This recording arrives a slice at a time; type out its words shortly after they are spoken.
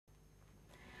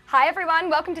Hi everyone,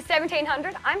 welcome to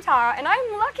 1700. I'm Tara and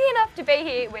I'm lucky enough to be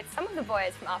here with some of the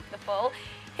boys from After the Fall.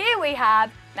 Here we have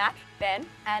Matt, Ben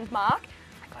and Mark.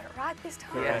 I got it right this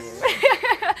time. Yes.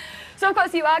 So of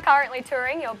course you are currently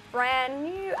touring your brand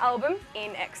new album,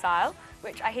 In Exile,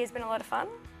 which I hear has been a lot of fun.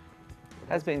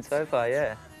 Has been so far,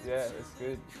 yeah. Yeah, it's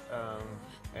good.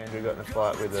 Andrew got in a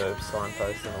fight with a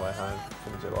signpost on the way home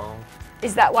from Geelong.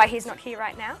 Is that why he's not here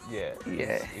right now? Yeah.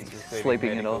 Yeah, He's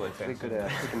sleeping it off. We could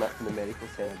pick him up from the medical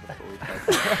centre before we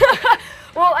take him.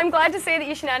 Well, I'm glad to see that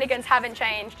your shenanigans haven't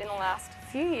changed in the last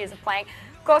few years of playing.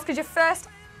 Of course, because your first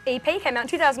EP came out in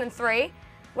 2003,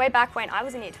 way back when I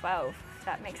was in year 12. If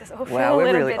that makes us all feel a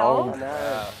little really bit old. old.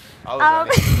 I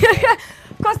was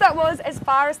Of course, that was As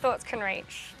Far As Thoughts Can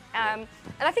Reach. And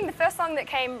I think the first song that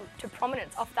came to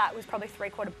prominence off that was probably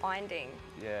 3/4 Binding.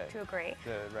 yeah, Do you agree?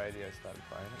 the radio started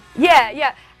playing it.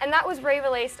 Yeah. And that was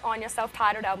re-released on your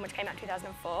self-titled album, which came out in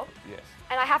 2004. Yes.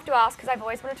 And I have to ask, because I've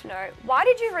always wanted to know, why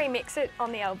did you remix it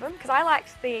on the album? Because I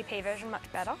liked the EP version much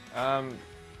better.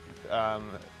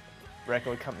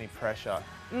 Record company pressure.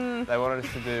 They wanted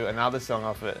us to do another song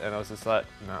off it, and I was just like,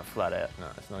 no, flat out, no,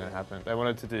 it's not going to happen. They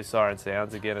wanted to do Siren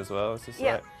Sounds again as well. It's just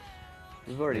like,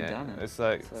 We've already done it. It's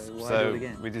like, so why do it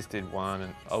again? we just did one,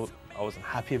 and I wasn't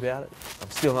happy about it.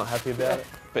 I'm still not happy about it,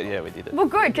 but yeah, we did it. Well,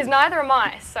 good, because neither am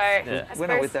I. So I We're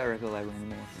not with that record label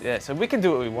anymore. Yeah, so we can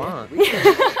do what we want. You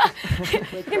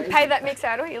can pay that mix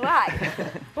out all you like.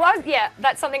 Well,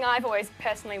 that's something I've always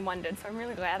personally wondered, so I'm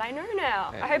really glad I know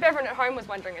now. Yeah. I hope everyone at home was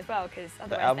wondering as well, because otherwise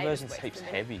The album they just version's wasted heaps a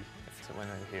minute. heavy. So when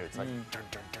I hear it, it's like dun,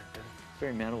 dun, dun, dun.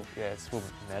 Very metal. Yeah, it's full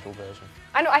metal version.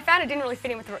 I know, I found it didn't really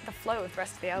fit in with the flow of the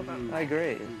rest of the album. I agree.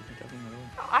 It doesn't at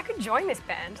all. Oh, I could join this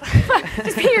band.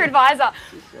 Just be your advisor.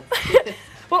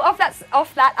 Well, off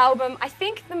that album, I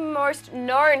think the most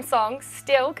known song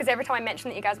still, because every time I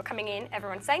mentioned that you guys were coming in,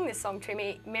 everyone sang this song to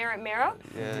me, Mirror, Mirror.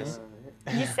 Yes.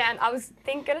 You sound, I was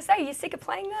gonna say, you sick of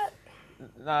playing that?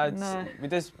 No,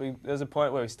 there was a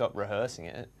point where we stopped rehearsing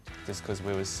it, just because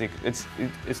we were sick.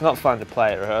 It's not fun to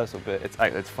play at rehearsal, but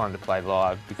it's fun to play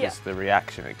live because the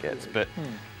reaction it gets. But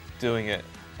doing it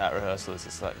at rehearsal is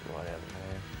just like whatever,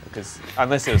 man. Because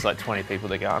unless there was like 20 people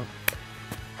that go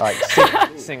like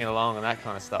singing along and that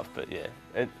kind of stuff. But yeah,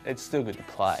 it's still good to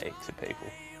play to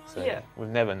people. So we've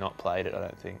never not played it, I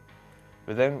don't think.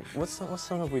 But then, what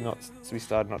song have we not? So we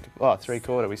started not to. Oh,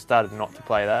 3/4. We started not to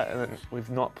play that, and then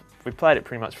we played it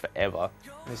pretty much forever.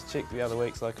 And this chick the other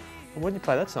week's like, well, when did you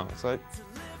play that song? It's like,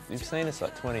 you've seen us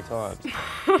like 20 times.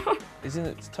 Isn't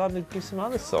it time to give some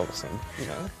other songs some,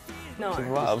 some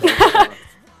love?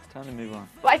 It's time to move on.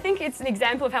 Well, I think it's an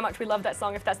example of how much we love that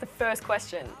song if that's the first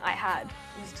question I had.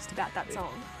 It was just about that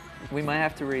song. We might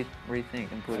have to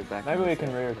rethink and put it back. Maybe we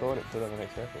can re-record it, put it on the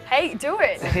next record. Hey, do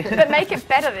it, but make it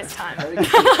better this time. I think we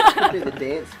could do the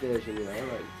dance version, like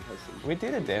have some We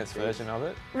did a dance version of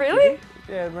it. Really?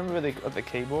 Yeah, remember at the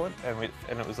keyboard, and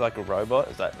it was like a robot. It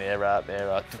was like there.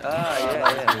 Yeah.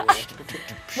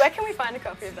 Where can we find a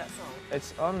copy of that song?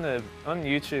 It's on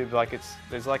YouTube. Like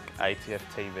there's like ATF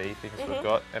TV things we've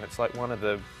got, and it's like one of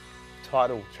the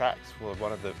title tracks for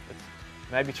one of the.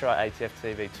 Maybe try ATF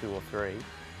TV 2 or 3,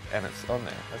 and it's on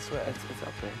there. I swear. It's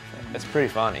up there. It's pretty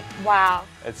funny. Wow.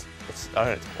 It's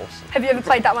awesome. Have you ever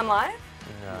played that one live?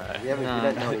 No. Yeah, but you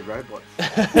don't know any robots.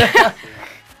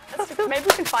 Maybe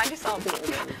we can find you some.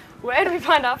 Where do we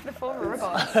find AfterTheFall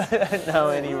robots? I don't know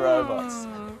any robots.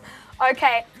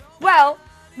 Okay, well,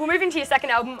 we'll move into your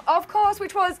second album, of course,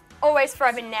 which was Always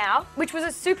Forever Now, which was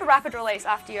a super rapid release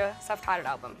after your self-titled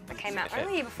album that came out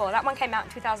only a year before. That one came out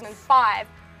in 2005.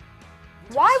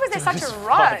 Why was there such a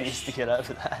rush? 5 years to get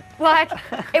over that. Like,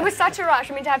 it was such a rush.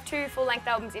 I mean, to have 2 full-length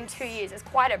albums in 2 years is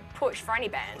quite a push for any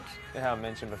band. You know how I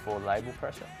mentioned before, label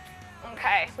pressure?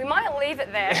 Okay, we might leave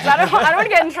it there, because I don't want to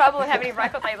get in trouble and have any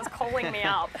record labels calling me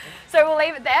up. So we'll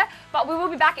leave it there, but we will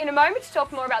be back in a moment to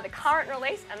talk more about the current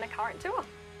release and the current tour.